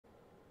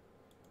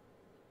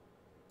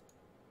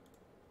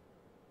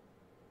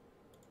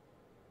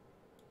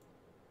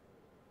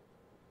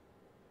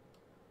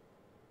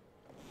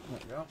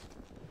go.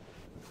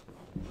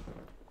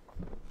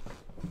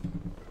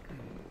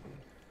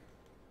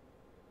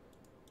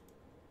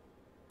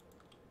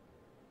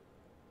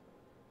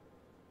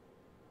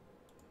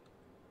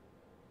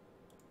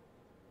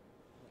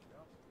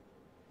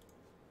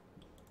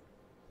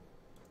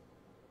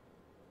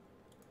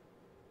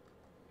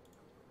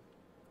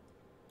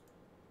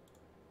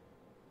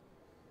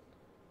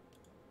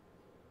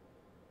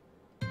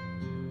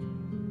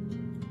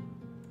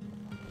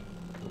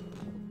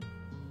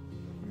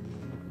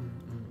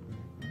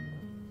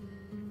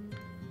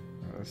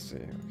 Let's see.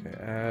 Okay,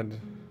 add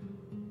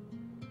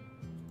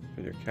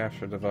video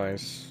capture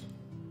device.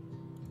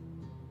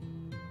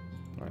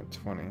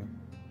 920.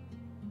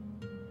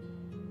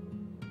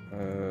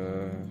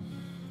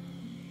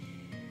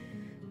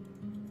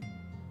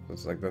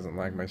 Looks like doesn't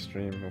lag my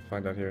stream. We'll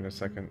find out here in a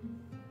second.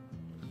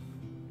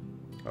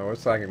 Oh,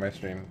 it's lagging my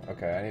stream.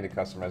 Okay, I need a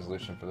custom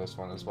resolution for this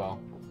one as well.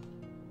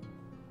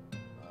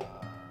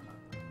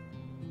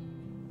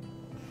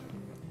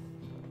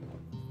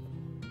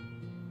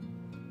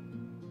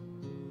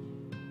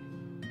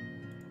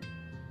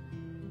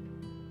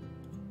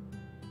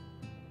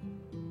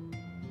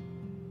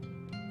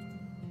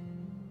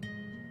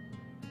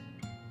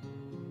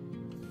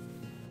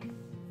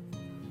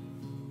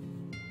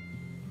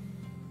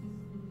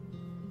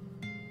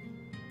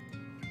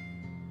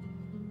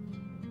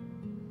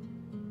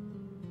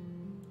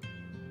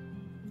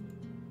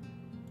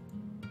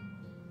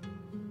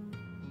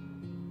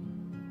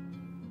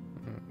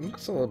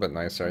 Looks a little bit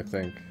nicer, I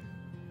think.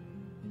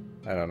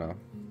 I don't know.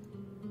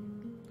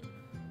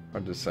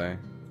 Hard to say.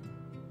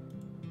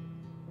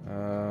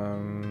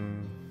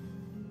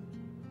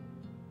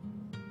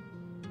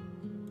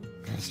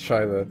 Let's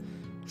try the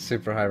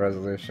super high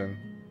resolution.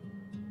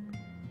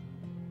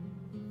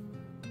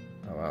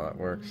 Oh wow, that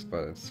works,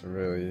 but it's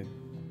really...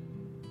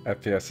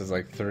 FPS is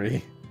like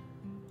 3.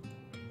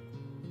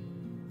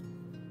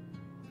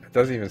 It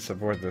doesn't even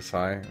support this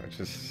high,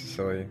 which is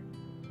silly.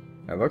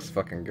 It looks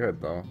fucking good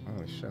though.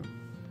 Holy shit.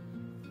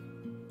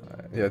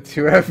 Yeah,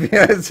 2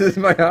 FPS is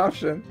my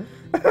option.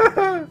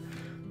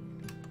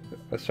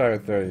 Let's try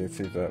with 30 and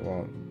see if that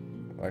won't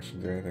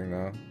actually do anything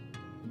though.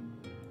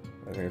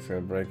 I think it's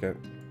gonna break it.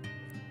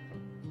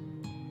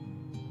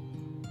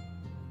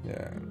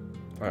 Yeah.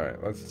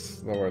 Alright,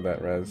 let's lower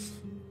that res.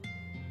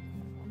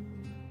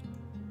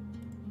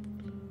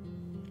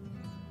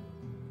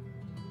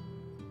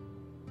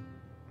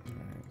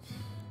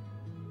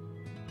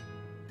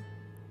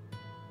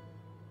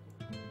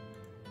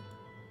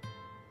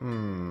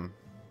 Hmm.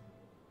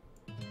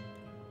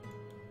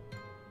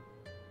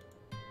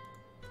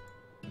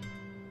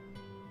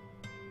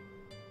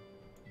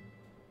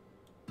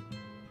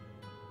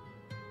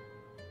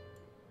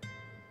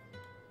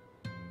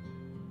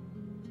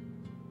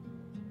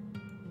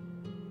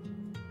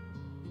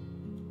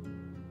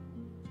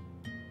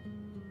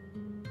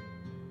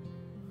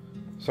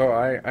 So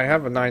I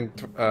have a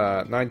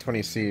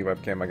 920C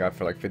webcam I got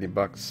for like 50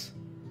 bucks.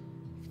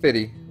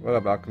 50. What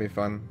up, Alchemy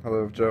Fun?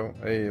 Hello, Joe.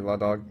 Hey, Law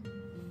Dog.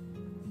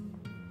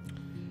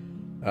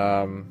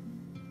 Oh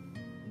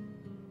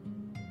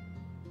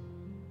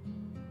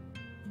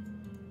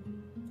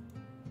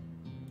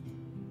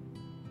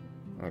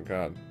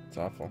god, it's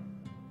awful.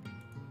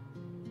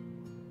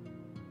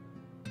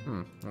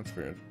 That's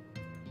weird.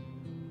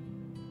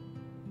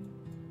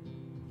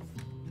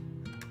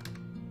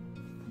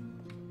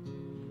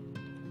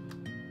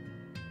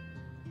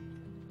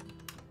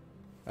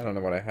 I don't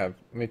know what I have.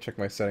 Let me check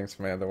my settings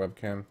for my other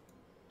webcam.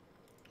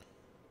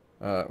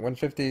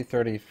 150,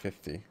 30,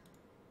 50.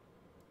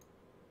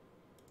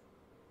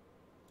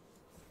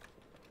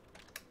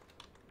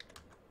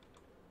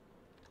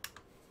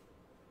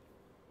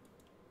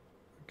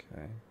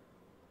 Okay.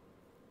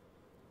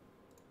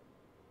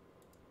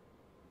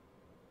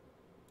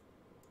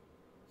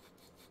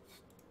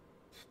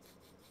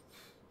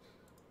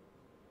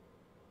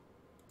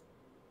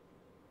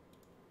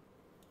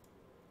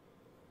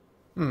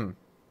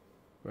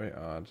 Very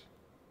odd.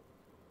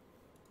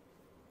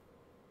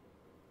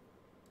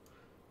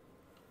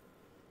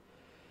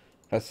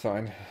 That's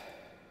fine.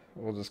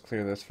 We'll just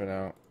clear this for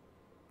now.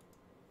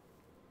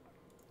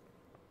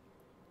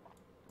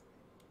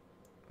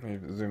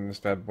 Let me zoom this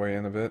bad boy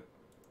in a bit.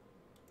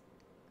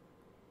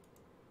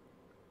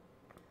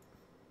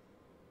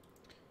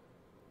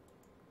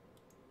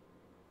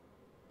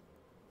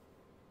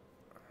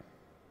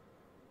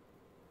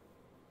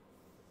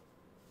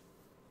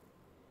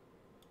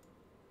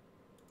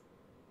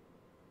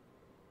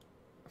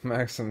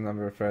 Maximum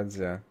number of threads,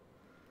 yeah.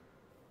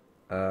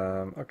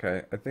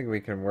 Okay, I think we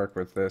can work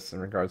with this in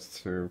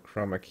regards to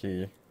chroma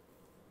key.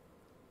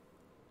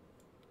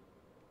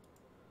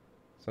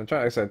 So I'm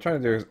trying, like I said,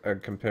 trying to do a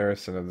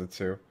comparison of the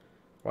two.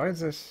 Why is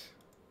this?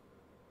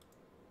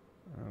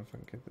 I don't know if I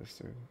can get this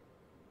dude.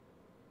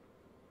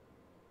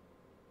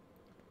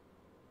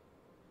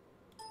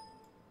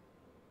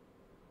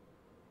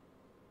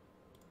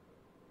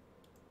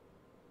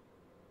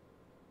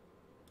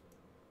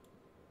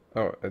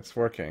 Oh, it's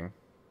working.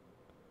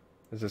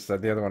 It's just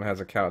that the other one has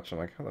a couch. I'm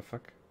like, how the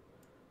fuck?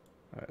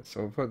 Alright,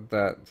 so we'll put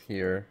that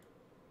here.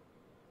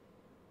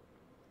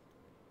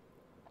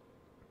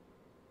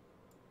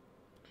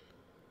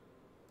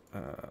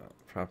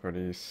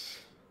 Properties.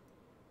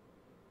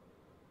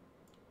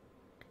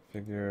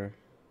 Configure.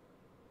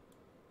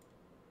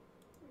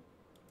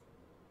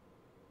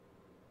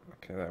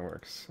 Okay, that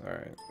works.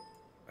 Alright.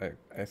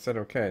 I said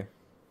okay.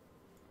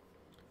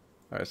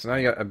 Alright, so now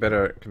you got a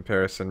better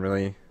comparison,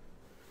 really.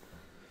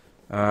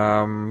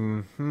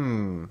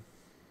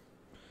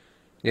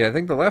 Yeah, I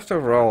think the left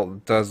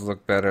overall does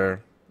look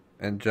better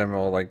in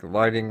general, like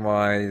lighting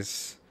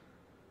wise,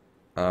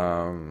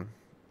 um,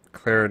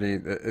 clarity.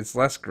 It's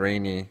less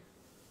grainy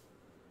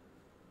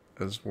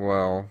as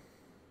well.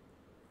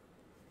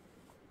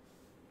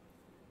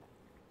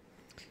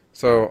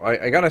 So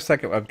I got a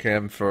second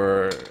webcam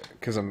for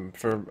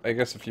I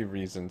guess a few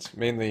reasons,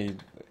 mainly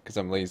because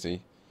I'm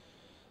lazy.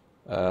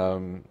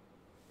 Um,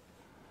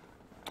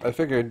 I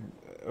figured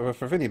for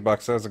 $50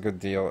 that was a good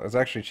deal. It was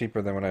actually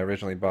cheaper than when I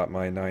originally bought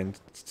my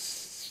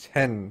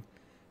 910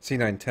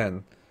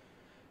 C910.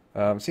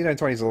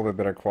 C920 is a little bit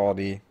better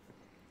quality.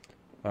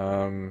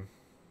 Um,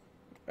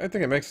 I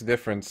think it makes a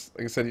difference.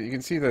 Like I said, you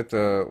can see that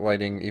the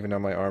lighting, even though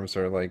my arms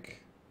are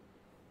like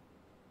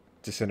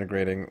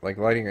disintegrating, like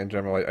lighting in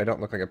general, I don't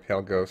look like a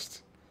pale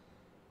ghost.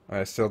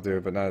 I still do,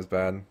 but not as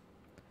bad.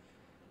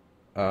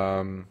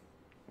 Um,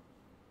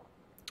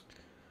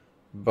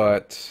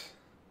 but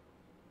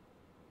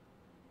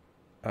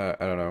I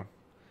don't know.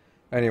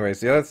 Anyways,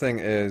 the other thing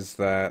is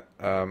that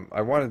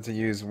I wanted to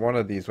use one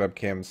of these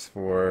webcams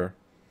for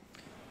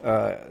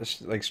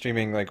like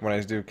streaming, like when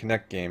I do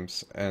Connect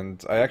games,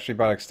 and I actually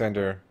bought an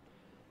extender,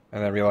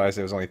 and I realized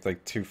it was only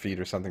like 2 feet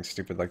or something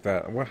stupid like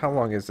that. How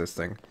long is this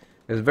thing?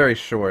 It's very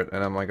short,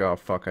 and I'm like, oh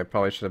fuck, I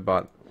probably should have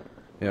bought,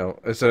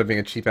 instead of being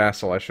a cheap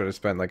asshole, I should have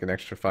spent like an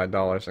extra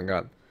 $5 and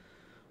got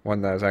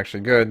one that was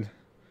actually good.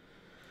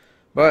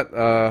 But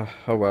oh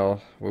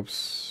well,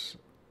 whoops.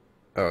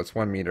 Oh, it's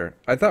 1 meter.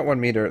 I thought 1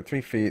 meter,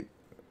 3 feet.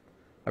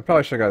 I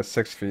probably should have got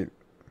 6 feet.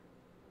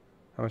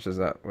 How much is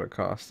that? What it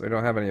cost? They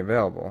don't have any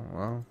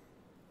available.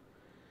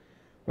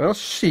 Well,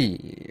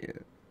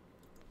 shit.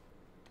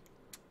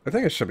 I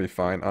think it should be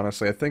fine,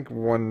 honestly. I think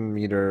 1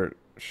 meter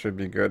should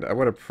be good. I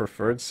would have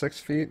preferred 6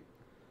 feet,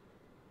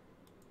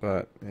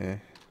 but eh.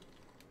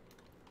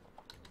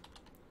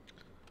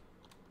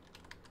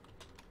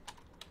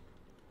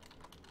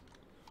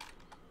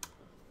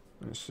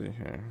 Let's see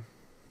here.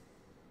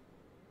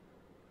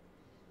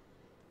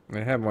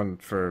 They had one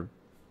for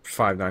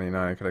 $5.99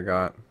 I could have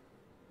got.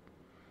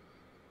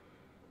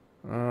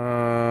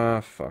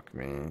 Fuck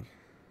me.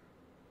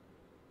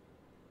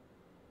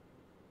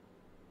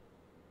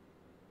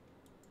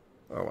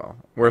 Oh well.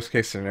 Worst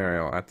case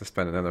scenario, I have to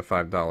spend another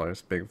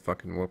 $5. Big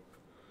fucking whoop.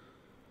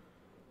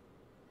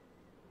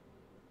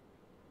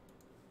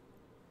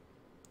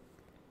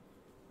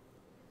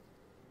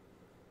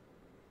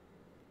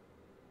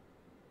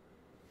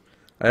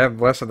 I have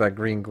less of that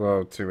green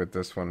glow too with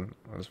this one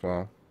as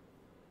well.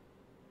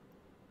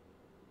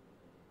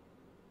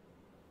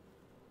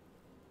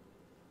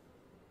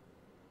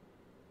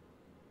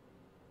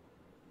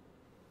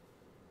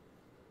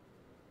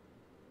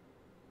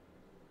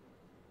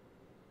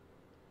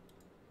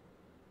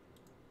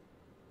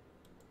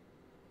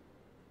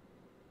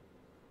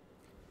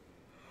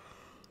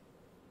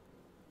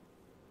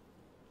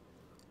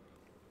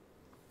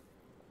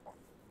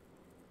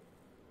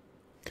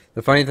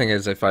 The funny thing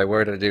is, if I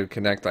were to do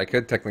Connect, I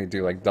could technically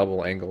do like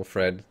double angle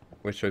Fred,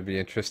 which would be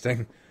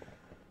interesting.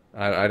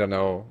 I don't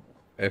know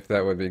if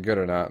that would be good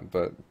or not,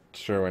 but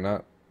sure, why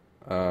not?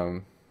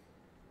 Um,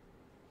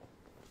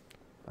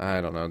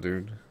 I don't know,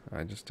 dude.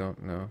 I just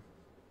don't know.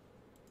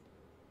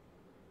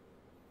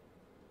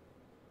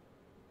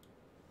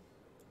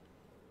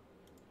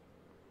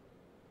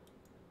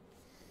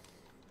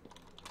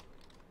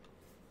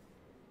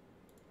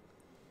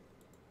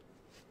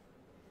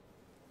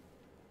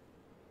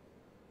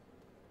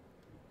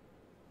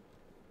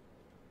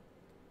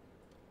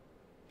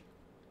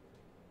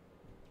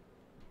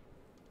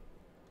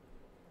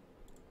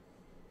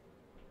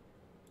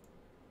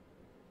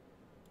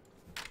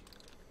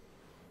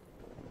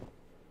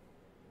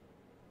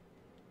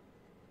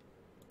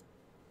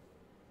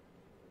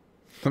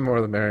 The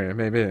more the merrier,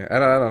 maybe. I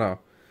don't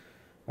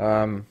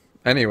know.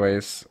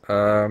 Anyways,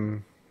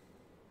 it'll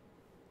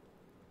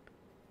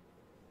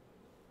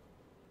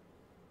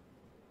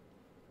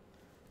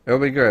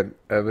be good.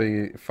 It'll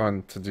be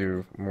fun to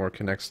do more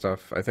Connect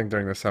stuff. I think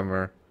during the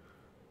summer,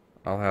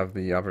 I'll have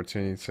the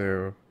opportunity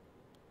to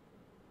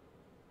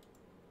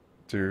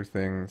do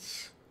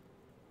things.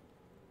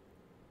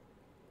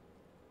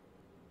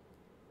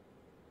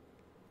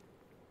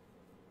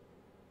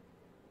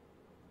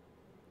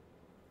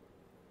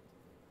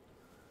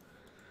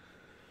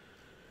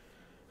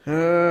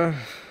 Uh,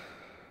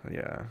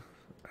 yeah.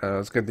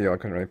 It's a good deal. I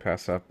couldn't really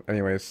pass up.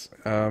 Anyways,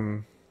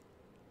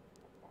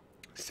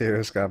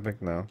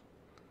 stereoscopic, no.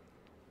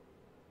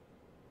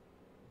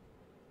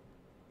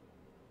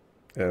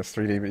 Yeah, it's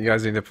 3D, but you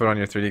guys need to put on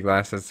your 3D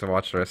glasses to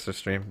watch the rest of the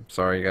stream.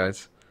 Sorry,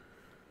 guys.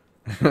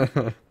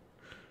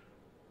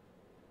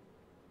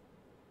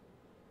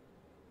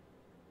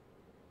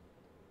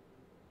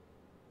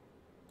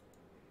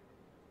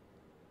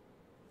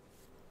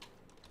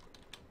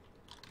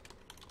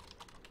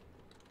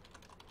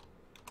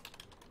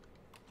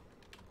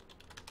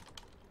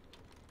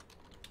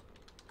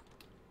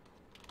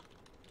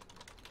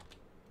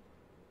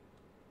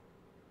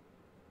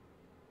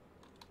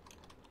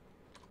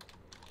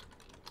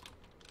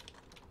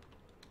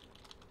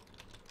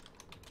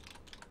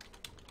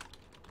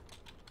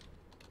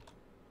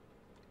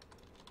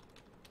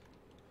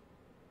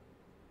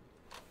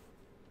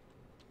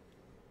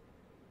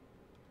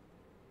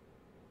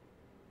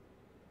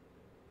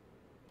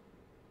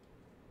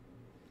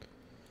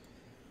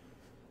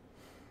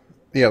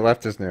 Yeah,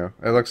 left is new.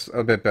 It looks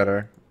a bit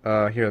better.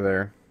 Here,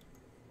 there.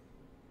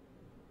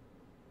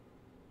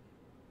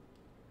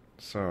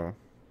 So,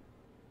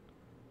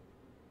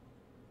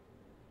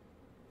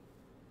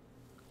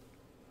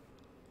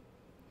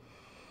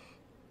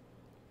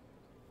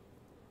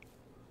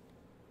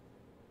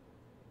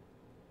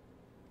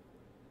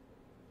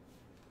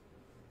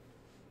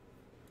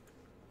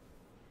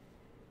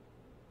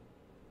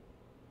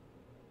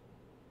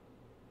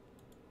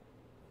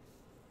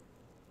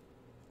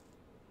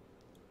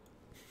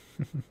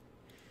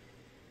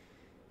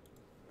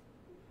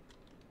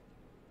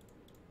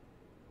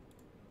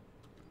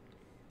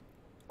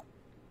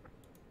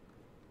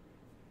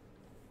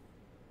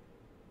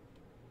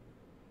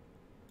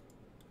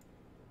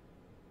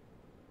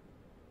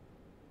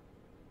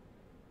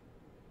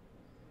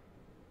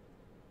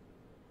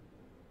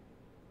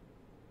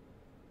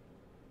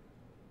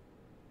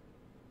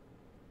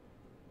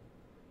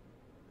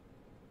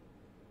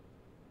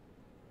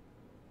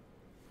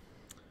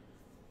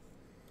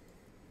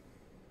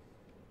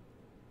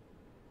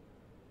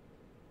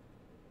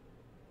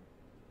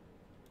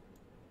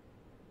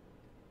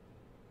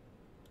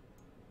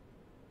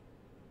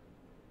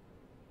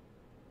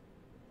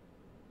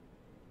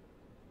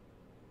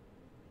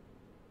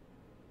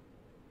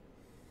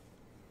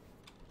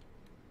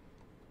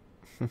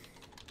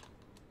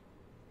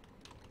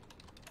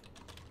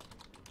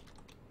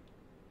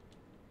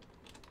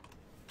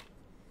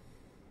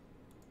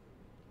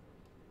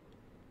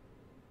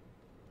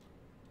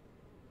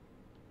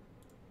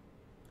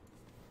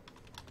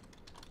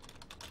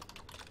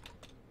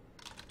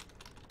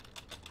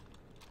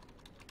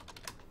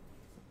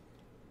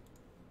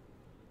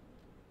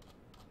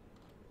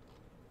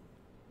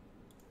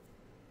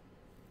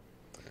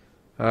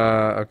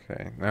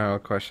 okay. Now the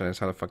question is,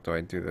 how the fuck do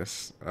I do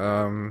this?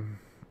 Mm,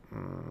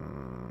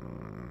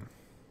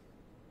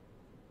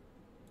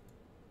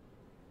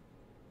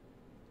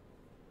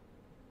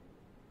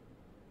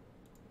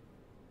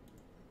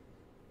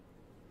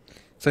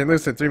 St.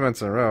 Louis at 3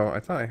 months in a row. I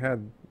thought I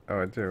had.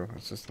 Oh, I do.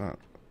 It's just not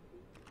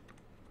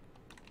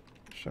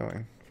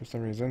showing for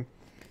some reason.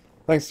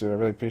 Thanks, dude. I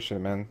really appreciate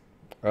it, man.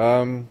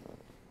 Um,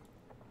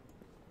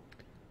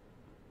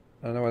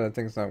 I don't know why that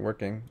thing's not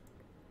working.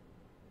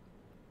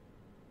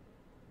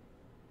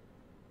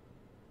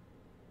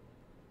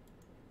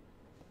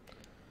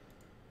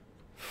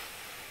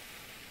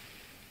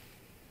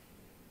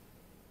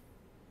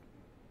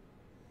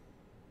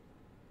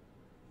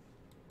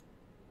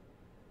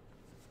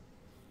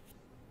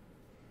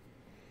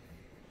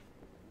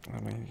 Oh,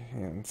 my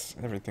hands.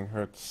 Everything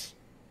hurts.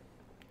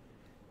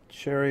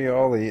 Cherry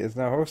Ollie is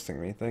now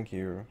hosting me. Thank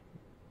you,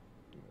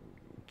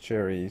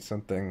 Cherry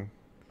something.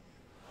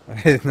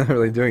 It's not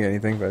really doing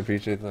anything, but I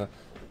appreciate the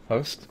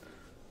host.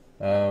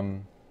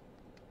 Um,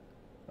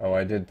 oh,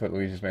 I did put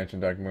Luigi's Mansion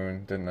Dark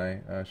Moon, didn't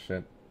I? Oh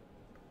shit.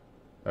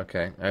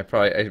 Okay,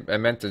 I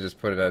meant to just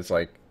put it as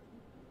like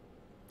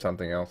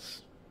something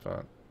else,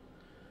 but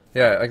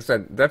yeah, like I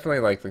said, definitely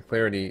like the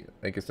clarity.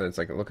 Like I said, it's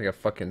like looking like a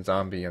fucking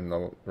zombie on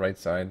the right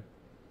side.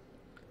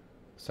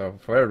 So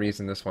for whatever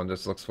reason, this one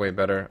just looks way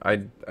better.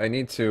 I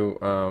need to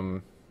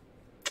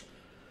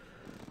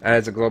add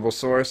as a global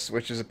source,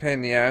 which is a pain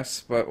in the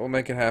ass, but we'll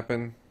make it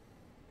happen.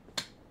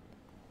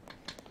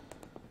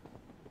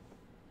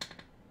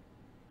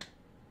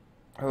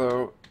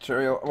 Hello,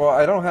 Cherry. Well,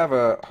 I don't have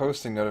a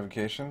hosting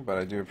notification, but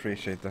I do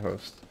appreciate the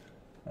host.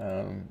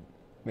 Um,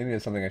 Maybe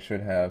it's something I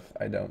should have.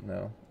 I don't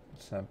know.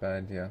 It's not a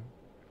bad idea.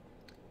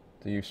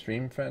 Do you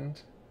stream, friend?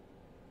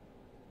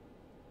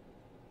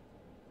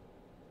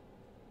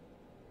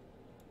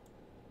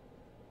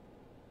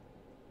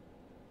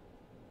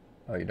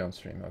 Oh, you don't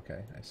stream.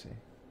 Okay, I see.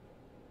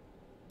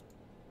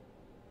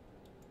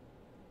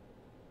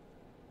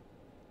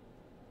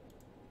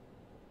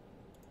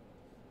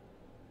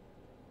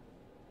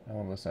 I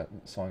want to listen to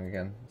that song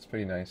again. It's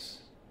pretty nice.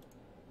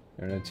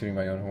 You're really tooting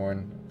my own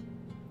horn.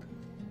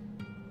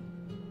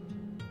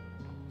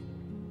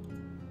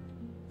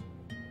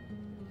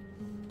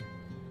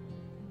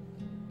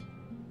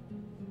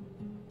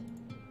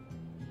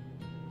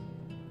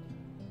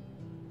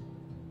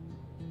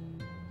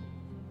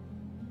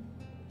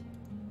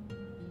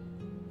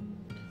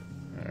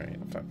 Alright,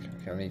 fuck.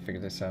 Okay, let me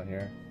figure this out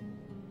here.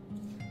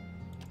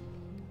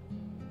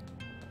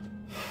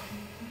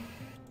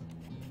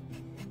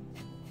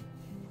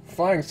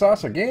 Flying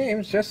Saucer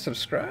Games just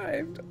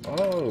subscribed.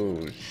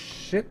 Oh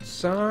shit,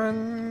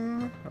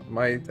 son.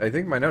 I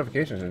think my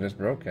notifications are just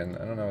broken.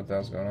 I don't know what the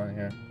hell's going on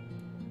here.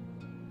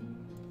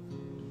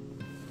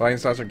 Flying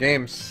Saucer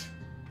Games.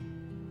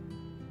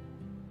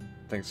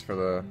 Thanks for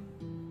the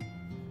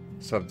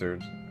sub,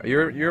 dude.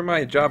 You're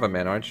my Java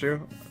man, aren't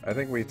you? I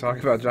think we talk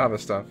about Java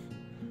stuff.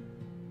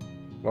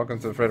 Welcome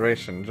to the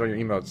Federation. Enjoy your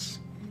emotes.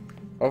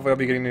 Hopefully I'll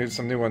be getting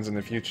some new ones in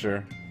the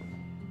future.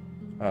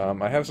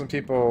 I have some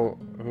people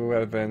who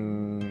have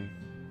been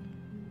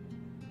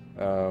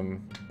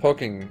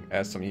poking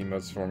at some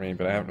emotes for me,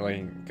 but I haven't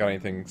really got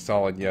anything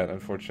solid yet,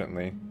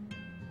 unfortunately.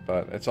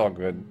 But it's all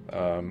good.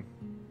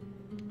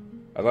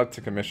 I'd love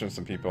to commission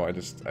some people.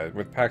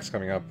 With PAX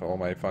coming up, all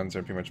my funds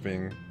are pretty much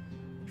being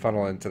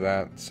funneled into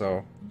that,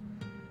 so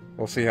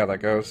we'll see how that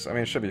goes. I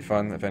mean, it should be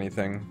fun, if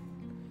anything.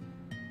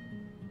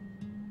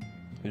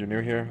 You're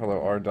new here?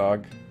 Hello,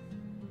 R-Dog.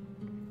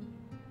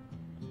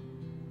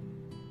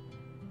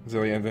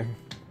 Zilly ending.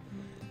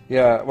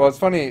 Yeah, well, it's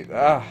funny.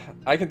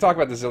 I can talk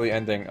about the Zilly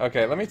ending.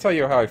 Okay, let me tell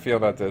you how I feel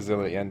about the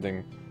Zilly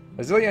ending.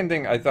 The Zilly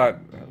ending, I thought,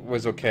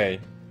 was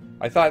okay.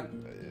 I thought...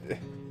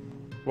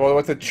 Well,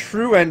 with the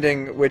true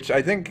ending, which I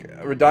think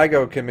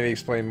Rodaigo can maybe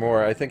explain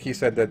more, I think he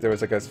said that there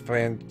was like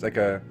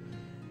a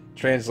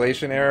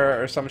translation error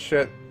or some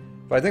shit.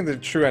 But I think the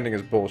true ending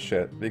is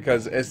bullshit,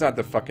 because it's not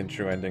the fucking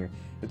true ending.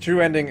 The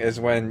true ending is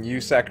when you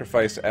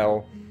sacrifice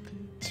L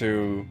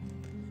to...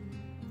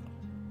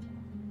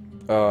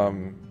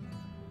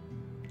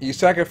 you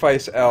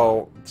sacrifice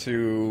L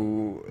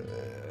to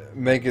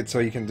make it so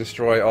you can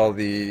destroy all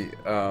the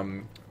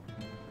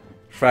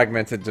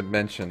fragmented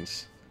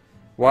dimensions.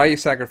 Why you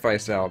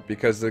sacrifice L?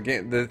 Because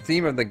the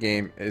theme of the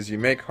game is you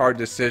make hard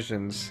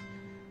decisions,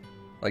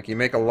 like you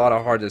make a lot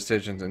of hard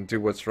decisions and do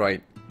what's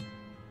right,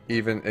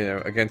 even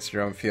against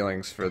your own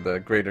feelings for the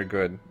greater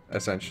good,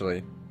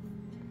 essentially.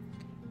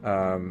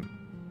 I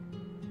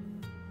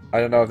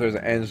don't know if there's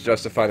an ends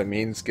justify the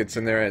means gets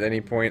in there at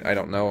any point. I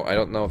don't know. I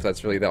don't know if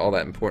that's really all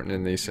that important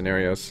in these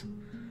scenarios.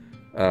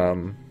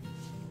 What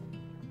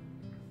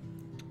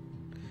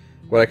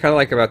I kind of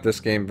like about this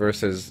game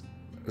versus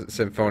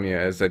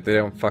Symphonia is that they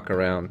don't fuck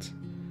around.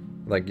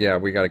 Like, yeah,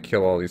 we gotta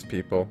kill all these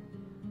people.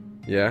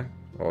 Yeah?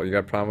 Well, you got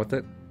a problem with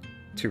it?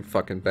 Too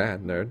fucking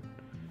bad, nerd.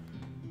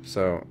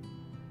 So,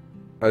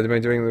 am I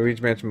doing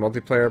Luigi Mansion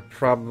multiplayer?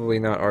 Probably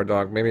not,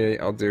 R-Dog. Maybe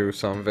I'll do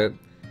some of it.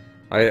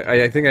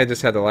 I think I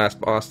just had the last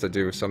boss to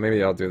do, so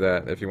maybe I'll do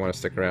that. If you want to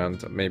stick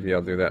around, maybe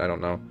I'll do that. I don't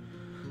know.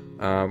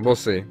 We'll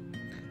see.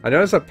 I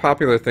noticed a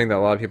popular thing that a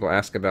lot of people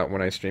ask about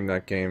when I stream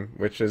that game,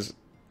 which is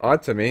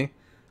odd to me.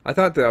 I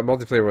thought the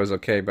multiplayer was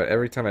okay, but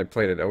every time I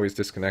played it, always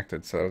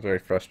disconnected, so it was very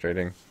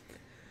frustrating.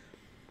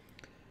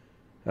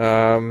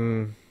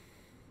 But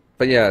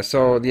yeah,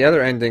 so the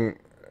other ending,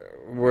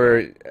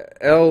 where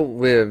L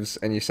lives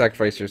and you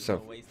sacrifice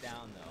yourself. What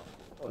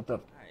the?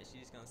 Alright,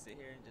 she's just gonna sit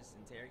here and just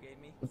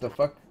interrogate me? What the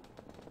fuck?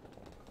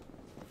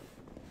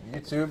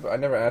 YouTube? I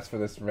never asked for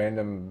this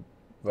random,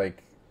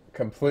 like,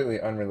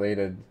 completely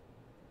unrelated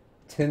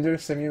Tinder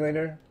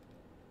simulator.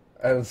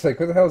 I was like,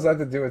 what the hell does that have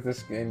to do with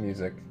this game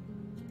music?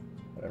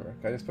 Whatever.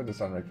 Can I just put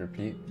this on like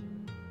repeat?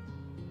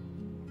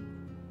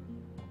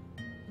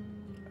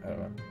 I don't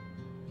know.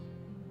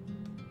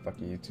 Fuck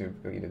you,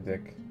 YouTube. Go eat a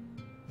dick.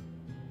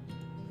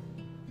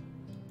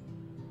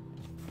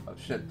 Oh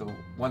shit, the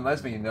one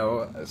lesbian you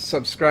know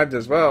subscribed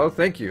as well.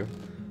 Thank you.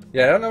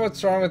 Yeah, I don't know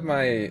what's wrong with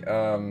my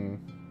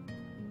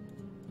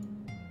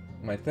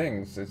my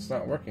things. It's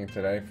not working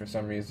today for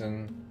some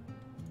reason.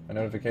 My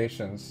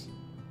notifications.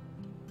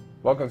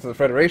 Welcome to the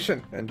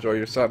Federation. Enjoy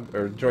your sub,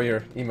 or enjoy your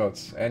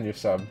emotes and your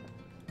sub.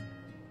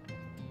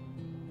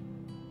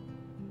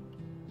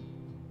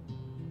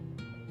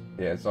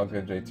 Yeah, it's all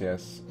good,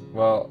 JTS.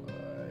 Well,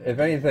 if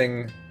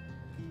anything,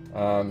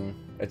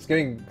 it's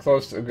getting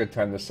close to a good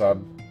time to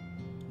sub.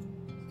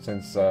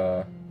 Since,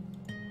 I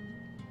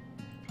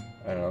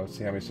don't know, let's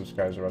see how many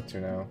subscribers we're up to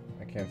now.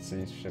 I can't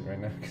see shit right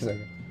now, because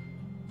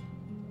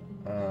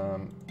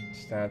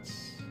stats.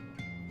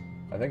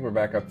 I think we're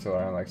back up to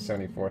around like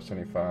 74,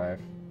 75.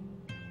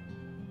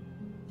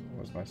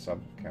 What was my sub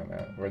count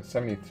at? We're at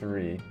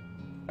 73.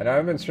 I know I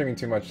haven't been streaming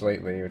too much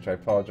lately, which I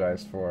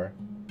apologize for.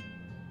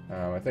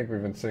 I think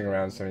we've been sitting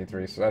around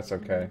 73, so that's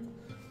okay.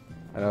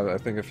 I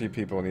think a few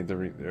people need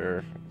to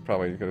they're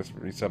probably going to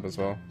resub as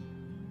well.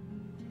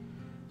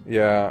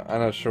 Yeah, I'm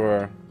not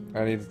sure.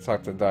 I need to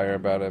talk to Dyer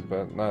about it,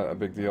 but not a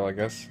big deal, I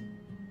guess.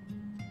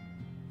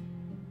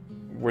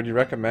 Would you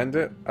recommend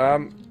it?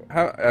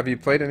 Have you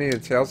played any of the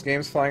Tales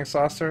games, Flying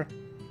Saucer?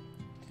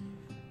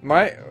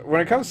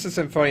 When it comes to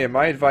Symphonia,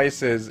 my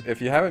advice is,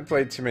 if you haven't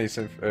played too many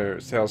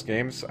Tales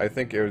games, I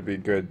think it would be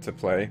good to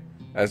play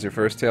as your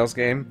first Tales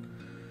game.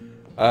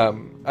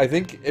 I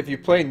think if you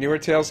play newer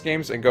Tales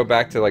games and go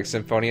back to like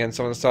Symphonia and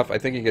some of the stuff, I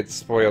think you get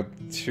spoiled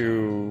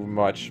too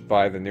much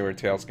by the newer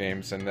Tales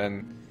games, and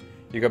then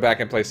you go back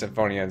and play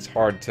Symphonia and it's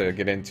hard to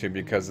get into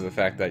because of the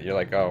fact that you're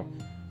like, oh,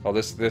 well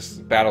this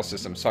battle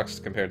system sucks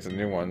compared to the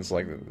new ones,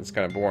 like it's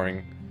kind of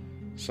boring.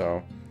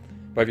 So,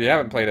 but if you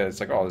haven't played it, it's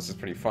like, oh, this is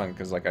pretty fun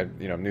because like I'm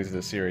new to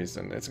the series,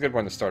 and it's a good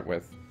one to start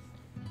with.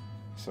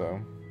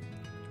 So.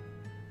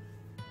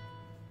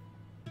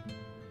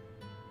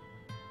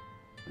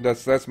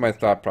 That's my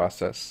thought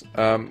process.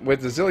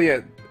 With the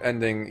Zillia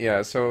ending,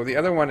 yeah, so the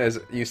other one is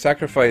you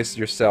sacrifice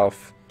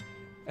yourself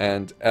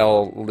and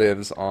L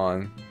lives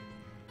on.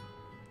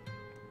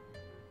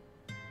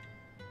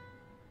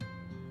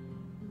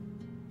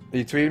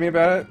 You tweeted me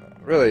about it?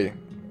 Really?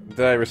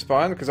 Did I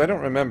respond? Because I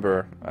don't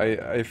remember.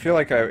 I feel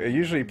like I'm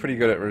usually pretty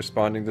good at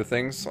responding to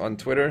things on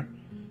Twitter.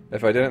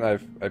 If I didn't, I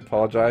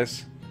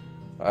apologize.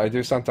 I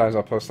do sometimes.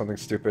 I'll post something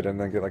stupid and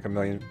then get like a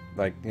million,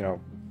 like,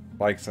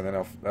 likes, and then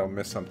I'll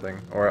miss something,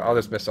 or I'll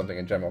just miss something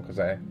in general because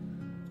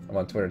I'm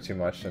on Twitter too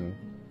much, and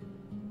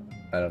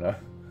I don't know.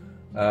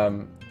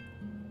 Um,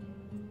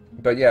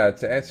 but yeah,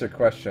 to answer your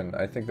question,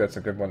 I think that's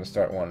a good one to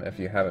start one if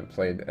you haven't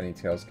played any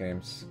Tales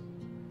games.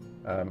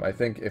 I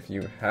think if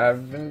you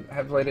have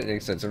played it, like I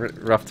said, it's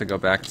rough to go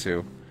back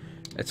to.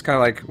 It's kind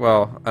of like,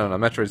 well, I don't know,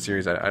 Metroid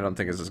series. I don't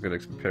think is as good a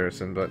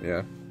comparison, but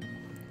yeah.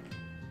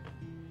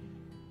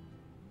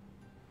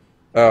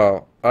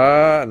 Oh,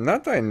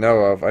 not that I know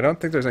of. I don't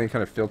think there's any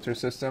kind of filter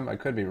system. I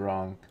could be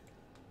wrong.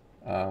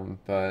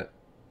 But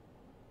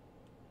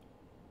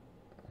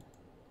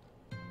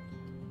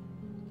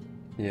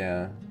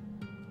yeah.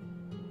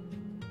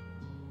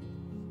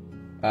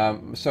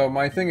 So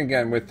my thing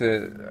again with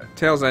the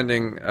Tails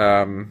ending,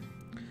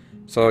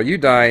 so you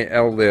die,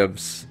 L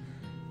lives.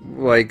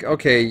 Like,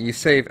 okay, you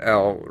save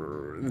L,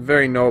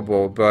 very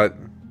noble, but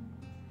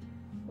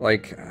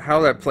like how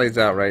that plays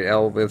out, right?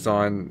 L lives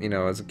on, you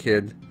know, as a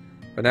kid,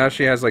 but now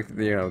she has like,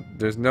 you know,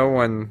 there's no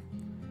one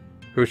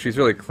who she's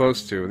really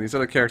close to. These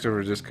other characters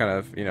were just kind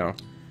of, you know,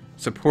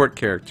 support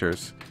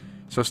characters.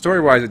 So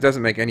story-wise, it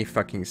doesn't make any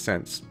fucking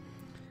sense.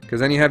 Because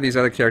then you have these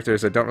other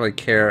characters that don't really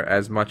care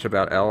as much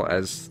about L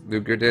as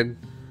Luger did.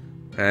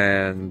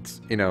 And,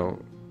 you know,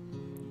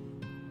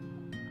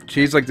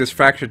 she's like this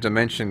fractured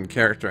dimension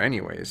character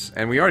anyways.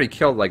 And we already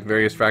killed like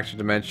various fractured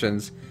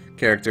dimensions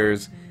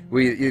characters.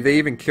 They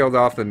even killed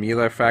off the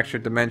Mila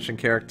fractured dimension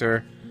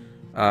character.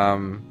 I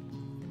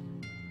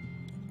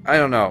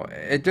don't know.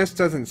 It just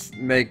doesn't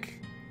make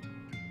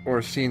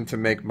or seem to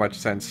make much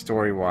sense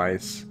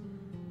story-wise.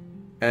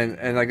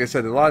 And like I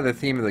said, a lot of the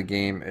theme of the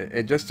game,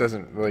 it just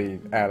doesn't really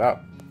add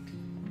up.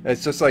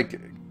 It's just like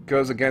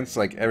goes against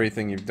like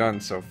everything you've done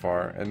so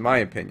far, in my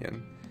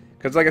opinion.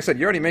 Because like I said,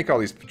 you already make all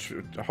these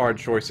hard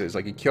choices.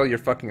 Like you kill your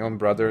fucking own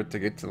brother to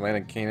get to the land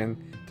of Canaan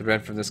to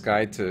prevent from this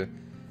guy to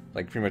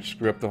like pretty much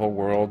screw up the whole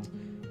world.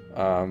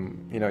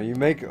 You know, you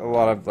make a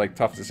lot of like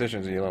tough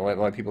decisions. You know, let a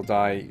lot of people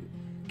die,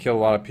 kill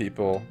a lot of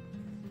people,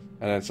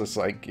 and it's just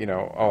like, you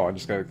know, oh, I'm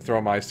just gonna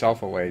throw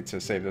myself away to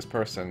save this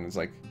person. It's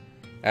like,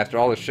 after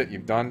all the shit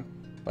you've done,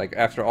 like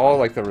after all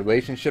like the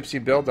relationships you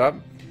build up,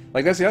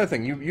 like that's the other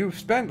thing. You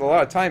spend a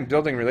lot of time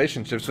building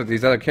relationships with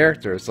these other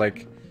characters.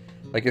 Like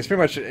it's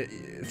pretty much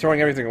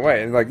throwing everything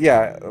away. And like,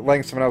 yeah,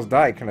 letting someone else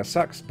die kind of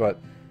sucks, but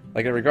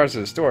like in regards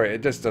to the story,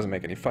 it just doesn't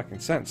make any fucking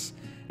sense.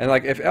 And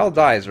like if Elle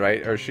dies,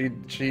 right, or she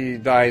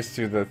dies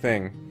to the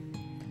thing,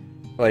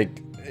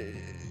 like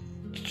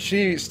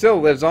she still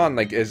lives on.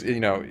 Like, as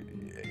you know,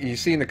 you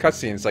see in the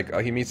cutscenes, like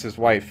he meets his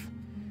wife.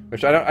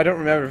 Which I don't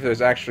remember if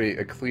there's actually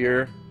a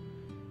clear,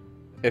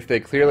 if they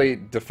clearly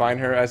define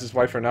her as his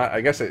wife or not.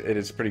 I guess it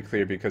is pretty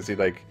clear because he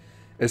like,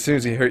 as soon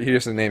as he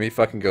hears the name, he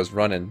fucking goes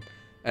running,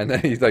 and then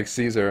he like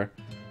sees her,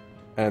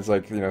 and it's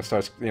like, you know,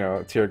 starts, you know,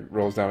 a tear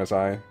rolls down his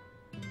eye.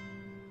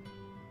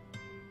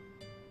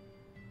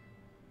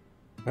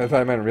 I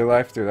thought I meant in real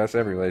life, dude. That's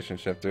every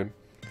relationship, dude.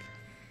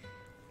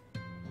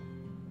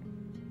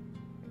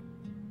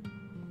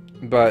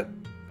 But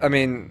I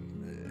mean,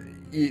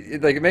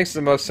 like it makes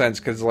the most sense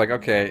because like,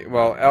 okay,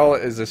 well, L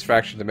is this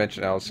fractured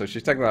dimension L, so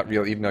she's technically not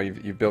real, even though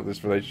you've built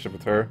this relationship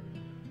with her.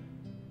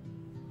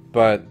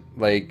 But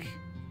like,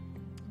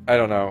 I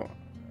don't know,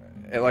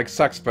 it like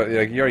sucks, but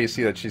like you already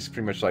see that she's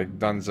pretty much like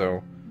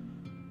donezo,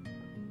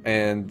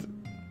 and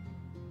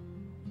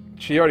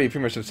she already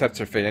pretty much accepts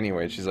her fate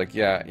anyway. She's like,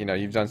 yeah, you know,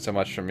 you've done so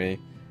much for me,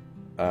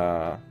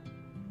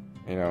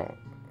 you know,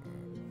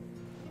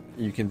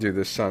 you can do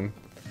this, son.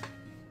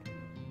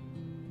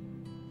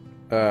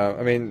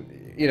 I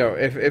mean, you know,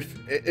 if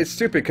it's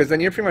stupid because then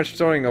you're pretty much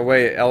throwing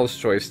away L's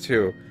choice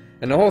too,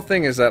 and the whole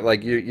thing is that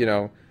like you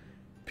know,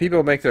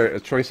 people make their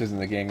choices in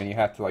the game and you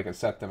have to like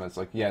accept them. It's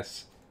like,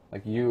 yes,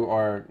 like you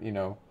are, you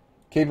know,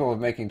 capable of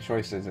making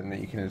choices and that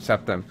you can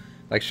accept them.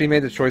 Like she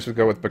made the choice to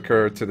go with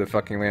Bakur to the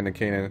fucking land of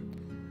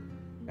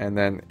Canaan, and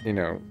then, you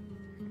know,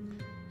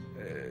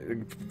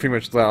 pretty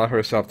much allow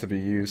herself to be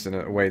used in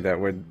a way that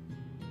would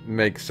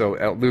make so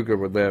Luger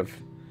would live.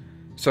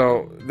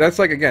 So that's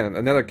like, again,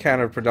 another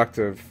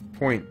counterproductive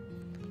point,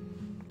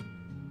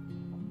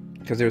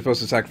 because they were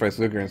supposed to sacrifice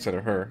Luger instead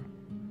of her.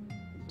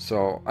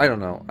 So I don't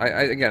know.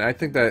 Again, I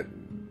think that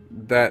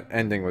that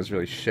ending was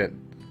really shit,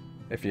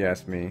 if you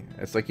ask me.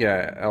 It's like,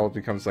 yeah, Elle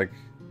becomes like,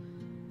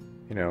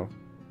 you know,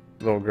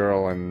 little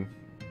girl and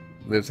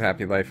lives a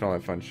happy life and all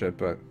that fun shit,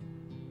 but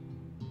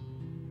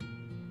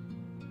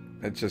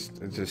it's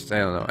just I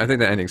don't know. I think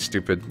the ending's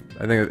stupid.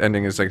 I think the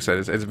ending is, like I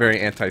said, it's very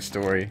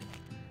anti-story.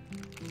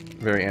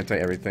 Very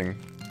anti-everything.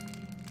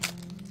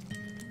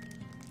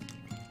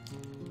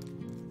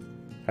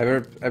 Have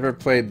you ever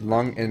played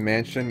Lung in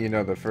Mansion? You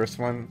know, the first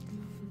one?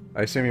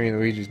 I assume you mean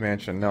Luigi's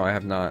Mansion. No, I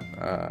have not.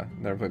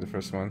 Never played the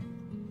first one.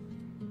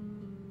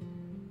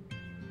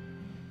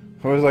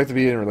 What would it like to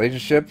be in a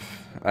relationship?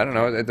 I don't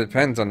know. It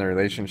depends on the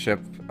relationship.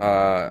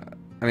 I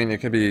mean, it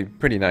could be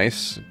pretty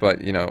nice,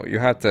 but, you know, you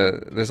have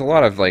to... There's a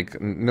lot of,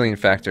 like, million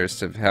factors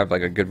to have,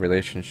 like, a good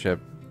relationship.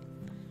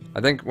 I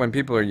think when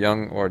people are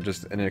young or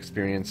just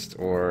inexperienced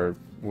or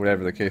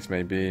whatever the case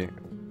may be,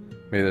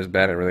 maybe there's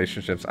bad at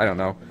relationships, I don't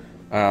know.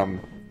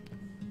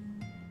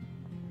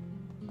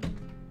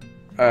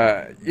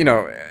 you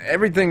know,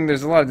 everything,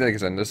 there's a lot of, like I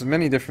said, there's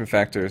many different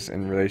factors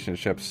in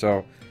relationships,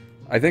 so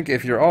I think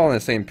if you're all on the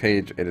same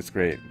page, it is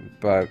great,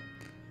 but,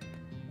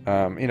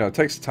 you know, it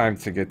takes time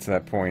to get to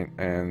that point,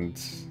 and,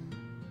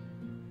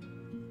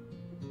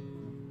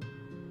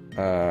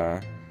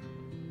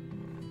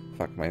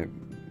 fuck, my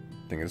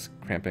thing is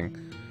cramping.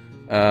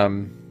 I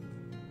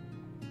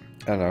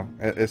don't know,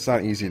 it's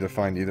not easy to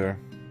find either.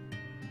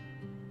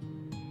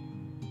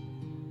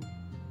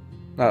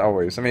 Not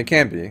always. I mean, it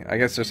can be. I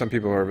guess there's some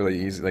people who are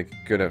really easy, like,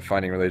 good at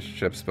finding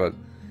relationships, but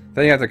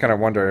then you have to kind of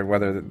wonder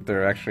whether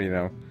they're actually, you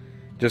know,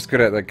 just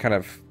good at, like, kind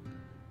of,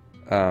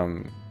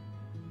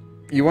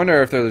 you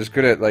wonder if they're just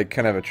good at, like,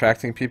 kind of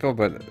attracting people,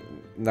 but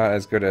not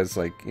as good as,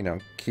 like, you know,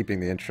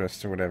 keeping the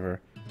interest or whatever.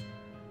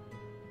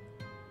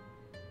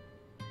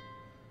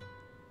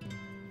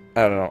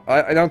 I don't know.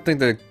 I don't think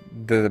they're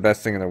the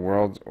best thing in the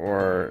world,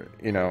 or,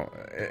 you know,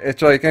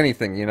 it's like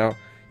anything, you know?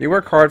 You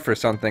work hard for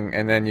something,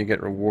 and then you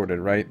get rewarded,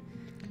 right?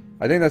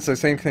 I think that's the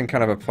same thing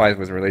kind of applies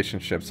with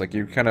relationships. Like,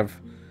 you kind of,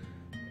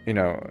 you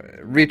know,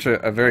 reach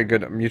a very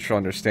good mutual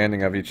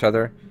understanding of each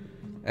other,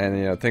 and,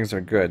 you know, things are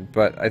good.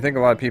 But I think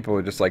a lot of people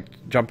would just, like,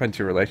 jump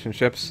into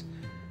relationships,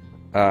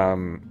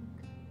 and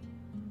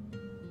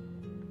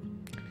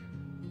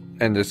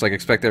just, like,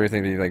 expect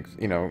everything to, like,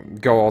 you know,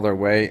 go all their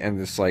way, and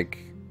just, like,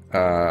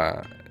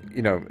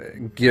 you know,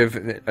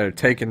 give,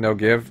 take and no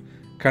give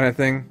kind of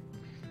thing.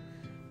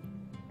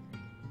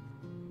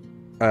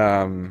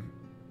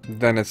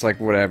 Then it's like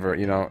whatever,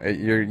 you know,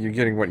 you're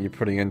getting what you're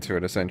putting into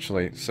it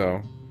essentially.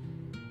 So,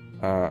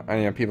 and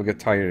you know, people get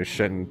tired of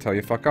shit and tell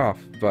you fuck off.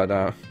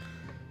 But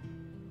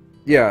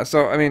yeah.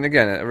 So I mean,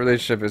 again, a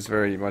relationship is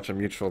very much a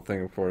mutual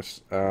thing, of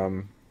course.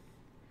 So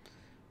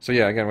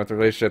yeah, again, with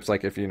relationships,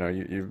 like if you know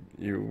you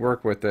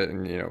work with it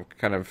and you know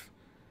kind of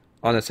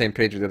on the same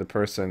page with the other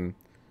person.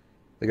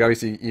 Like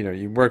obviously, you know,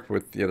 you work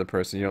with the other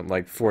person. You don't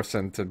like force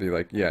them to be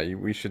like, yeah,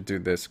 we should do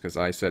this because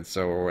I said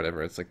so or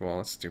whatever. It's like, well,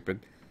 that's stupid.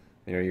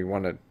 You know, you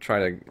want to try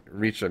to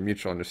reach a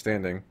mutual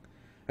understanding,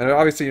 and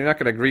obviously, you're not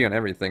going to agree on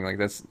everything. Like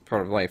that's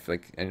part of life.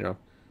 Like, and you know,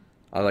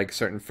 I like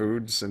certain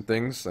foods and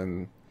things,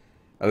 and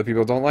other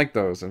people don't like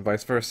those, and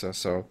vice versa.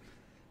 So,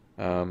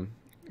 you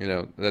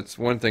know, that's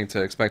one thing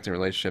to expect in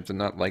relationships, and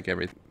not like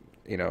every,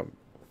 you know,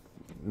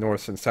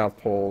 north and south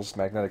poles,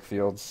 magnetic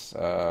fields.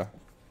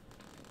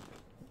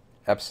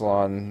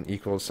 Epsilon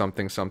equals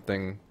something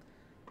something,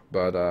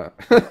 but other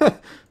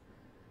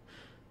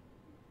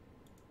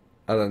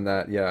than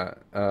that, yeah.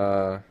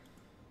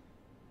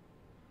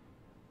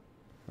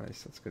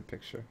 Nice, that's a good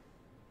picture.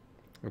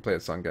 We'll play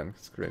that song again.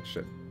 It's great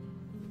shit.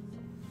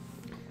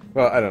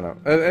 Well, I don't know.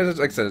 As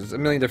like I said, it's a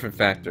million different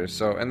factors.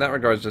 So in that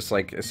regard, it's just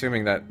like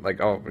assuming that like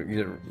oh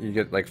you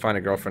get like find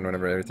a girlfriend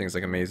whenever everything's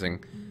like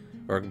amazing,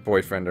 or a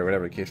boyfriend or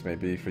whatever the case may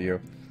be for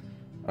you.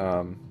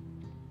 Um,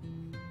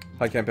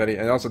 Hi Camp Eddie,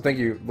 and also thank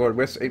you Lord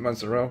Whis 8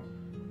 months in a row.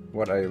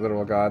 What a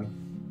literal god.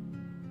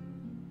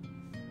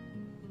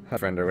 Hi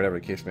friend or whatever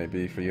the case may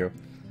be for you.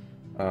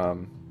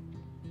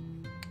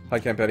 Hi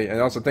Camp Eddie, and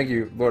also thank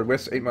you Lord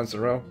Whis 8 months in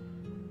a row.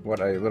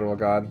 What a literal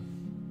god.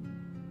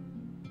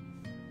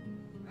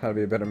 How to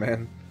be a better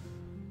man.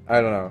 I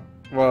don't know.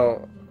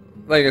 Well,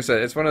 like I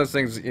said, it's one of those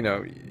things, you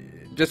know,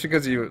 just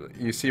because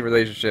you see a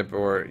relationship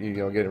or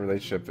you'll get a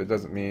relationship, it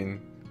doesn't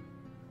mean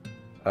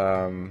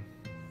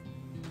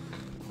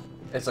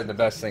it's like the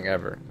best thing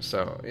ever.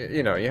 So,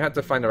 you know, you have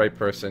to find the right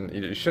person.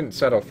 You shouldn't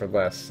settle for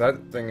less.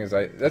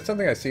 That's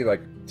something I see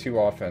like too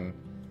often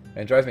and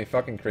it drives me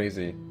fucking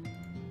crazy.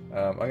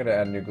 I'm gonna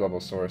add a new global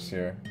source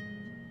here.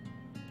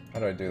 How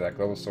do I do that?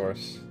 Global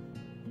source,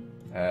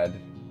 add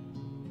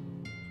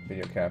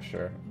video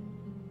capture.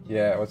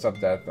 Yeah, what's up,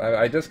 Death?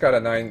 I just got a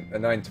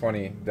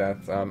 920,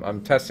 Death.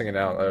 I'm testing it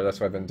out, or that's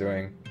what I've been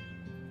doing.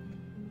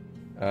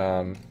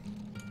 And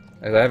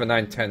I have a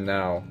 910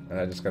 now, and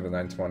I just got a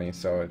 920,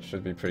 so it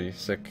should be pretty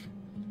sick.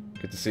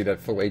 Good to see that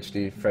full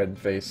HD Fred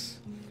face.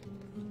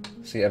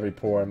 See every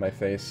pore in my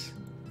face.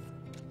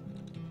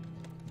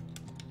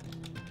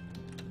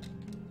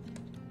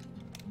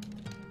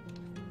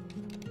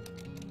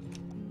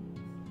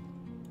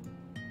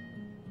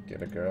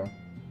 Get a girl.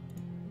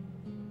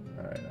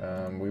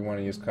 Alright, we want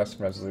to use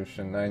custom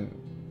resolution 9.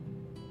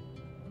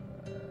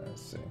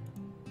 Let's see.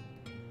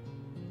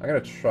 I'm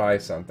gonna try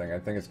something. I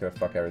think it's gonna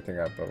fuck everything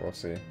up, but we'll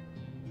see.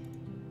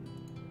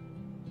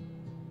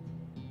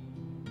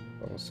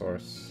 Global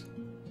source.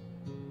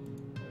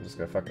 I'm just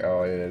gonna fuck.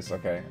 Oh, it is.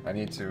 Okay. I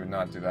need to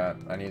not do that.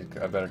 I need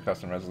a better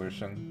custom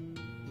resolution.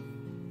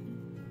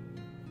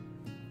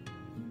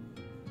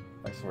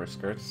 Likes to wear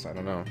skirts? I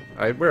don't know.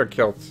 I'd wear a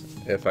kilt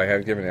if I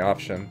had given the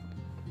option.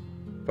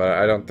 But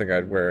I don't think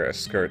I'd wear a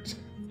skirt.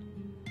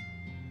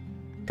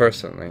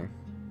 Personally.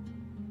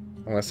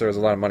 Unless there was a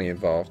lot of money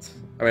involved.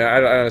 I mean,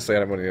 I honestly, I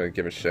don't really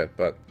give a shit,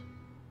 but...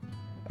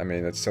 I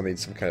mean, it still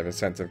needs some kind of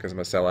incentive because I'm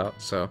a sellout,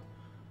 so...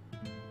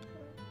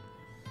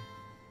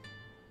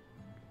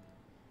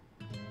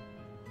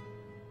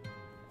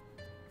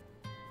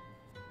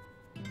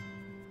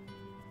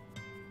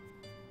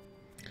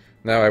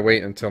 Now I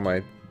wait until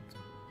my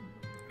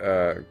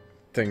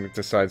thing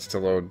decides to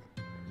load.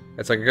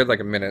 It's like a good like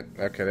a minute.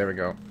 Okay, there we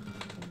go.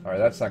 Alright,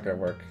 that's not gonna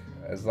work.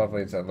 As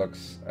lovely as that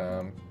looks,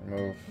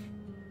 remove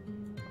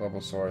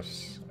global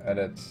source,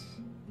 edit,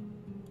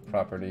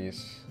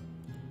 properties.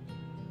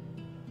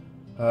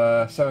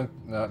 No,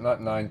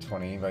 not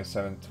 920 by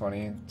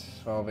 720,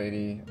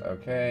 1280.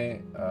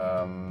 Okay,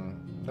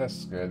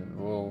 that's good.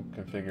 We'll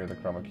configure the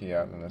chroma key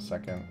out in a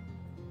second.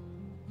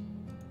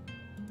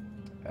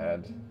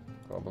 Add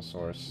global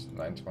source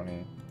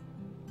 920.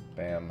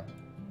 Bam.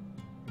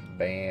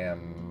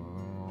 Bam.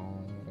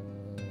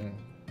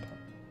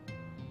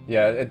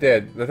 Yeah, it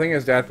did. The thing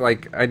is that,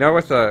 like, I know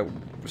with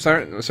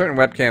certain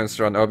webcams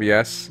run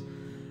OBS,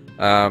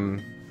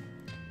 um,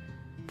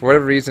 for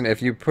whatever reason,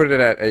 if you put it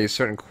at a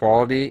certain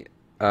quality,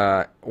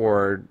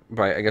 or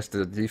by, I guess,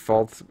 the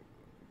default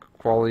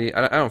quality,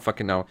 I don't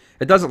fucking know.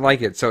 It doesn't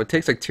like it, so it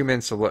takes like 2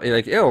 minutes to load.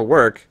 Like, it'll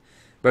work,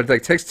 but it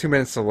like takes 2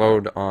 minutes to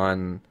load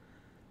on,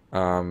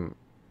 um,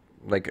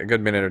 like a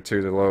good minute or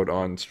two to load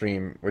on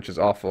stream, which is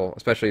awful,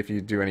 especially if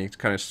you do any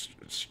kind of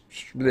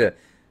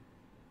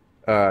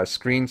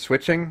screen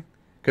switching.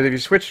 Because if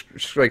you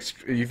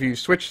if you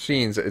switch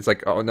scenes, it's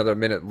like, oh, another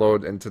minute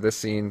load into this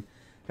scene,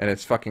 and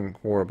it's fucking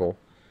horrible.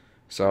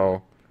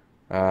 So,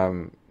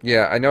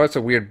 yeah, I know it's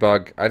a weird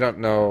bug. I don't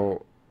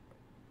know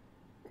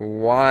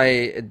why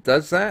it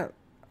does that.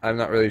 I'm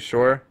not really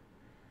sure,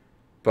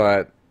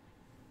 but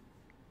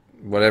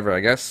whatever. I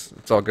guess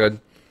it's all good.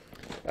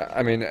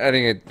 I mean,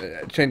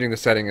 changing the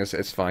setting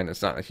is fine.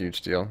 It's not a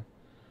huge deal.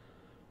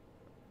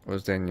 What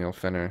was Daniel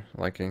Fenner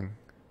liking?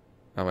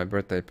 Oh, my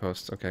birthday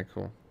post. Okay,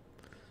 cool.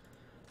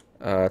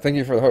 Thank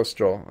you for the host,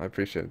 Joel. I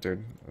appreciate it,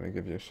 dude. Let me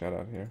give you a shout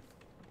out here.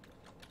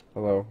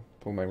 Hello,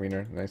 Pull My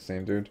Wiener. Nice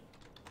name, dude.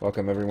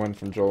 Welcome everyone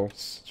from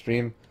Joel's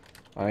stream.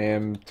 I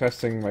am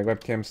testing my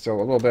webcam still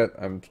a little bit.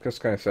 I'm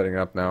just kind of setting it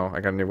up now.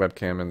 I got a new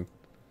webcam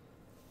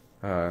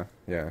and,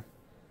 yeah.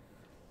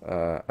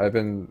 I've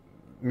been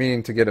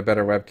meaning to get a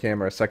better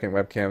webcam or a second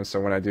webcam so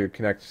when I do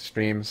connect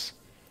streams,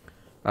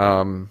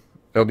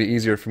 it'll be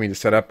easier for me to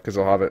set up because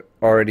I'll have it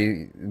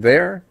already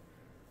there.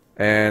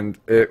 And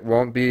it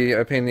won't be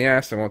a pain in the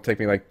ass. It won't take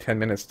me like 10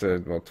 minutes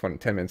to, well, 10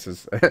 minutes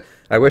is,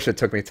 I wish it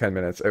took me 10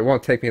 minutes. It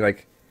won't take me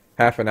like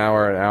half an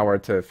hour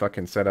to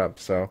fucking set up,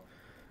 so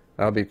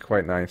that'll be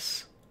quite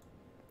nice.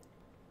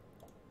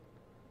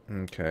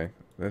 Okay,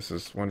 this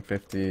is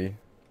 150,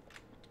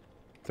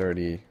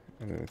 30,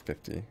 and then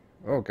 50.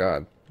 Oh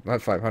god,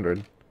 not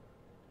 500.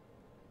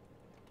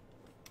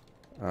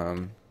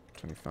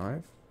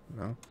 25?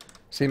 No.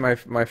 See,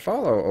 my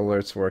follow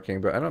alert's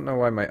working, but I don't know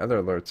why my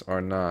other alerts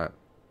are not.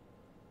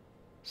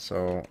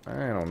 So,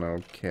 I don't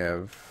know,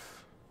 Kev.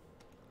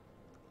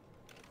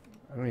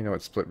 I don't even know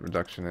what split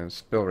reduction is.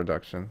 Spill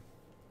reduction.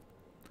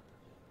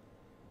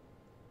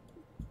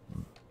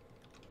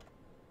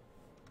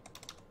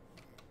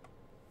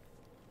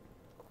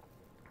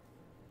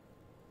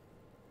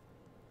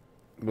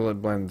 Will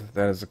it blend?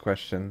 That is the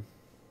question.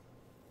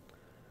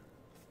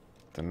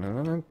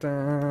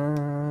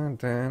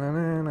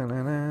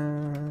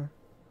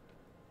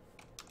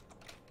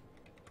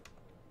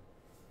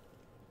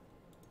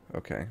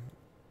 Okay.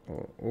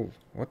 Oh, ooh,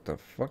 what the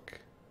fuck?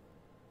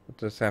 What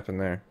just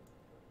happened there?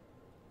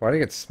 Why did it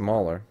get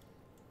smaller?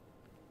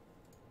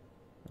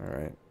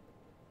 Alright.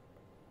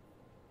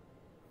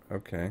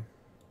 Okay.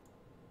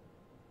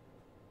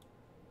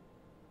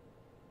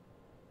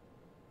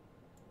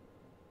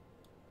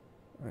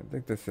 I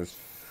think this is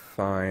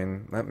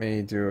fine. Let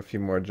me do a few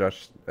more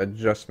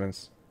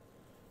adjustments.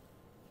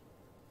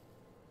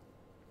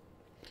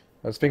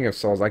 Speaking of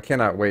Souls, I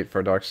cannot wait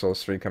for Dark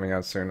Souls 3 coming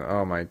out soon.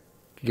 Oh my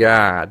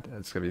god,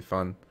 it's gonna be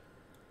fun.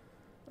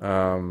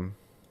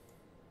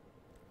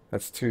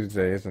 That's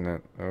Tuesday, isn't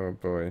it? Oh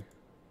boy.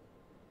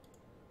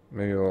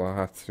 Maybe we'll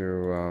have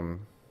to,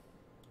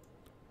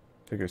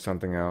 figure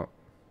something out.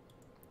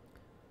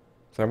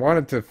 So I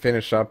wanted to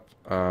finish up,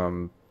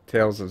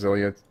 Tales of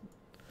Xillia.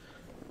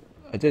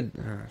 I did,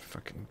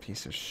 fucking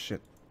piece of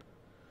shit.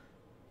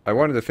 I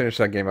wanted to finish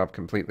that game up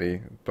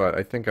completely, but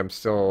I think I'm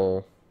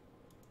still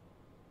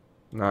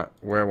not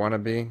where I want to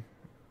be.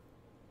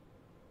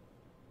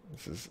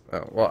 This is,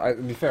 well,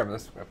 to be fair,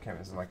 this webcam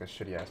is in like a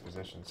shitty ass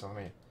position, so let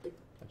me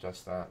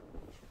adjust that.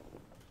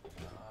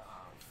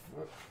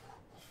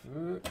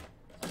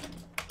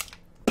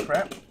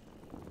 Crap.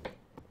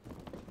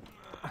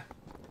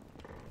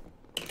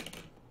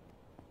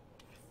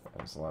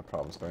 There's a lot of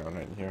problems going on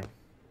right here.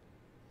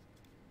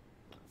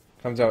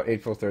 Comes out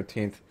April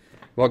 13th.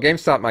 Well,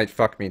 GameStop might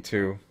fuck me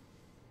too.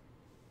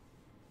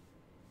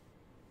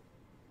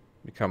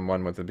 Become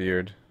one with the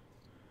beard.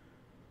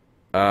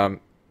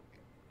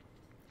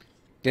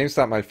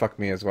 GameStop might fuck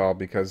me as well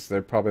because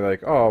they're probably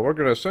like, oh, we're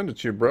gonna send it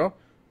to you, bro.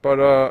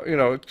 But, you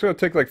know, it's gonna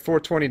take like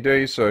 420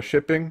 days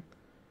shipping.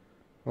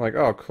 I'm like,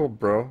 oh, cool,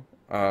 bro.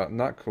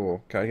 Not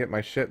cool. Can I get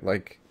my shit,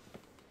 like...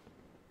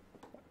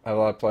 I have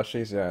a lot of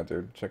plushies? Yeah,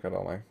 dude. Check out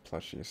all my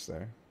plushies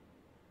there.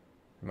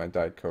 My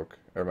Diet Coke.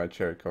 Or my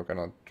Cherry Coke. I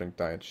don't drink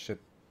diet shit.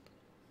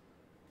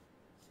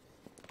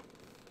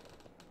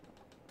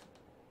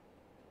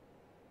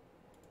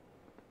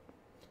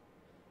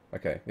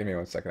 Okay, give me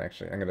 1 second,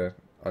 actually. I'm gonna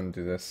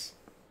undo this.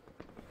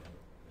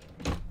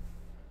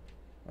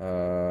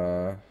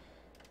 Alright,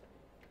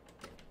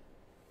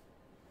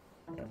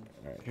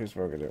 here's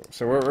what we're gonna do.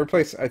 So we're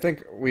replacing. I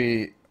think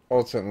we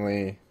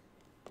ultimately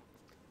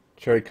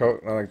cherry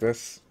coke, not like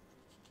this.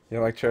 You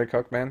don't like cherry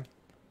coke, man?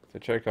 The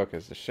cherry coke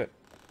is the shit.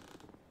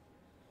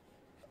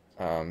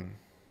 Um,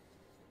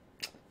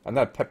 I'm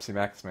not Pepsi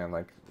Max, man.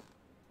 Like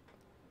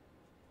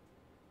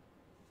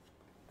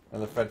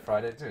another Fred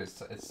Friday, dude.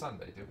 It's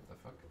Sunday, dude. What the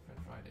fuck, Fred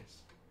Fridays?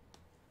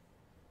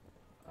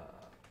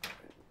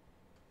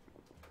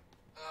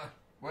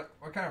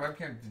 What kind of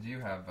webcam did you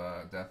have,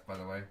 Def? By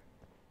the way.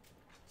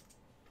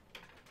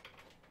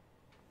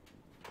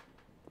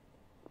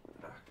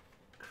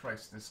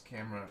 Christ, this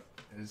camera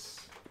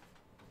is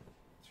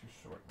too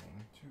short,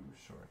 man. Too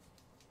short.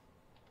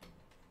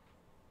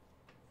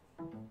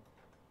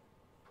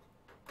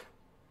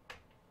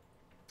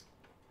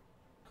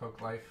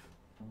 Coke Life.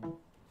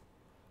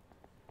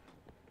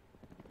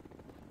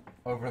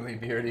 Overly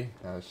beardy.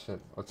 Oh shit.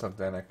 What's up,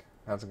 Danik?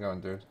 How's it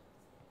going, dude?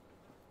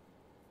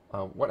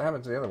 What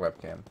happened to the other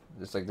webcam?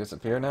 Just like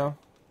disappear now?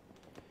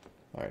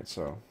 Alright,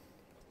 so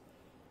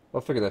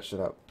we'll figure that shit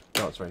out.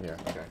 Oh, it's right here.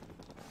 Okay.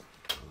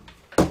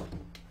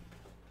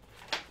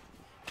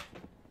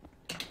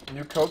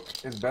 New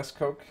Coke is best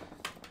Coke.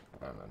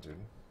 I don't know, dude.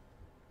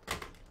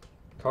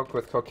 Coke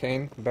with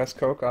cocaine, best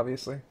Coke,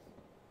 obviously.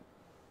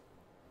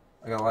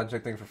 I got a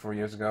Logic thing for 4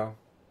 years ago.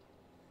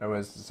 It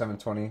was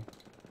 720.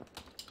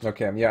 No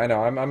cam. Yeah, I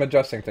know. I'm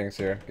adjusting things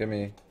here.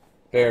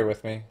 Bear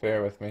with me.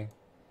 Bear with me.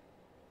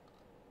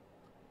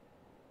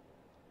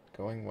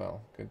 Going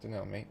well. Good to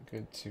know, mate.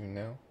 Good to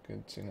know.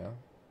 Good to know.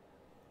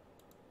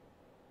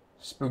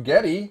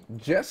 Spaghetti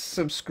just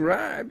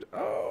subscribed.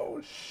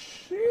 Oh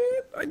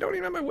shit! I don't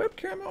even have my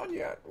webcam on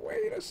yet.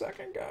 Wait a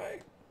second,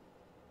 guy.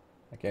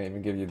 I can't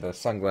even give you the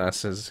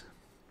sunglasses.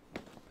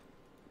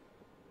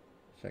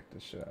 Check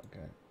this shit out,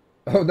 guy.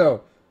 Oh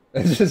no!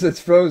 It's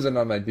frozen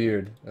on my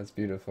beard. That's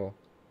beautiful.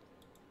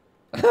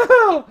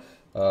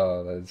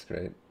 Oh, that's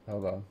great.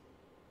 Hold on.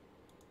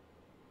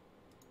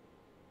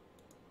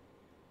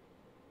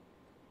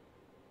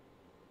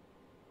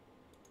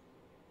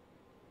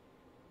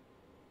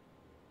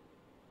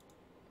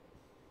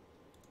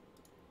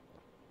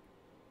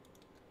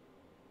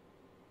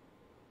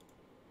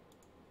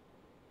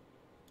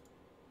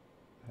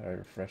 How do I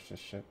refresh this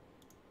shit?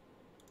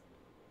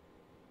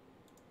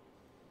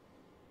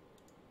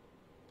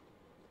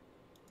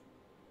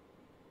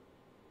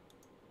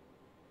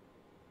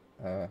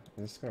 Is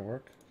this gonna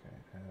work? Okay,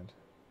 add.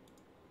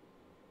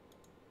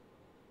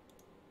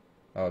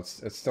 Oh,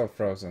 it's still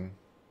frozen.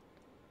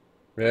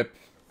 Rip.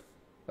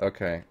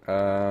 Okay.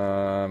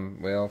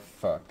 Well,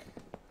 fuck.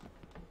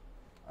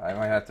 I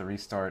might have to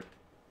restart.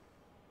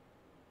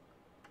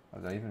 Oh,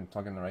 did I even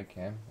plug in the right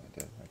cam? I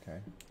did. Okay.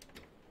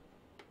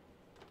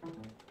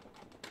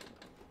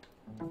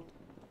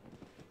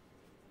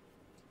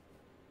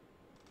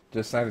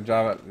 Just signed a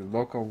job at the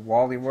local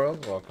Wally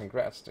World? Well,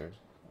 congrats, dude.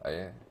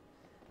 I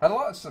had a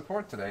lot of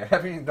support today. I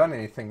haven't even done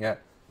anything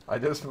yet. I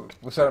just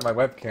set up my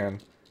webcam,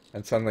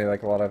 and suddenly,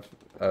 like, a lot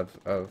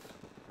of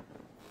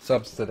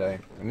subs today.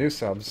 New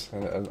subs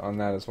on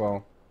that as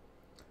well.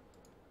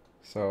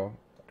 So,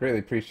 greatly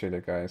appreciate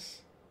it,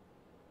 guys.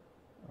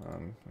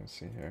 Let's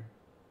see here.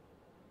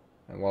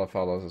 And a lot of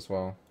follows as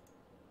well.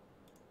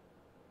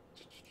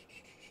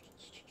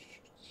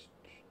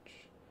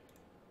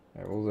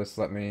 Alright, will this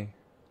let me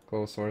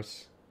close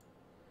source?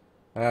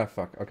 Ah,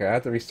 fuck. Okay, I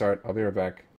have to restart. I'll be right back.